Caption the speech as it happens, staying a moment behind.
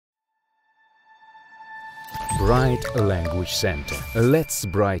Bright Language Center. Let's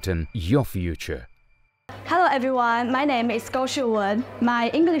brighten your future. Hello everyone, my name is Goh Shuwen. My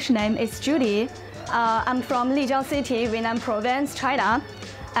English name is Judi. I'm from Lijiang City, Yunnan Province, China.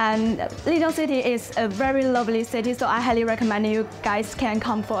 And Lijiang City is a very lovely city, so I highly recommend you guys can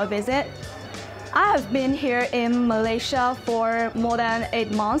come for a visit. I have been here in Malaysia for more than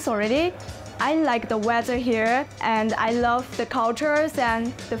 8 months already. I like the weather here and I love the cultures and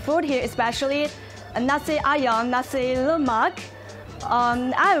the food here, especially nasi ayam, nasi lemak.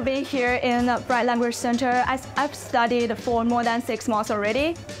 I've been here in Bright Language Center. I've studied for more than 6 months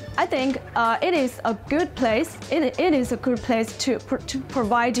already. I think it is a good place. It is a good place to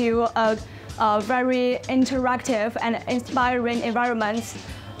provide you a very interactive and inspiring environment.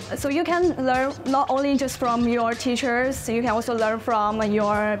 So you can learn not only just from your teachers, you can also learn from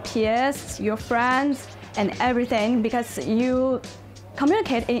your peers, your friends, and everything because you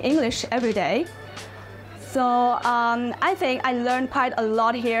communicate in English every day. So I think I learned quite a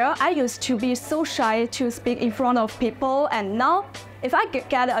lot here. I used to be so shy to speak in front of people, and now if I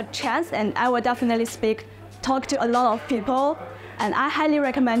get a chance, and I will definitely talk to a lot of people. And I highly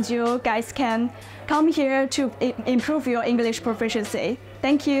recommend you guys can come here to improve your English proficiency.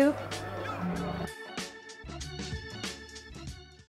 Thank you.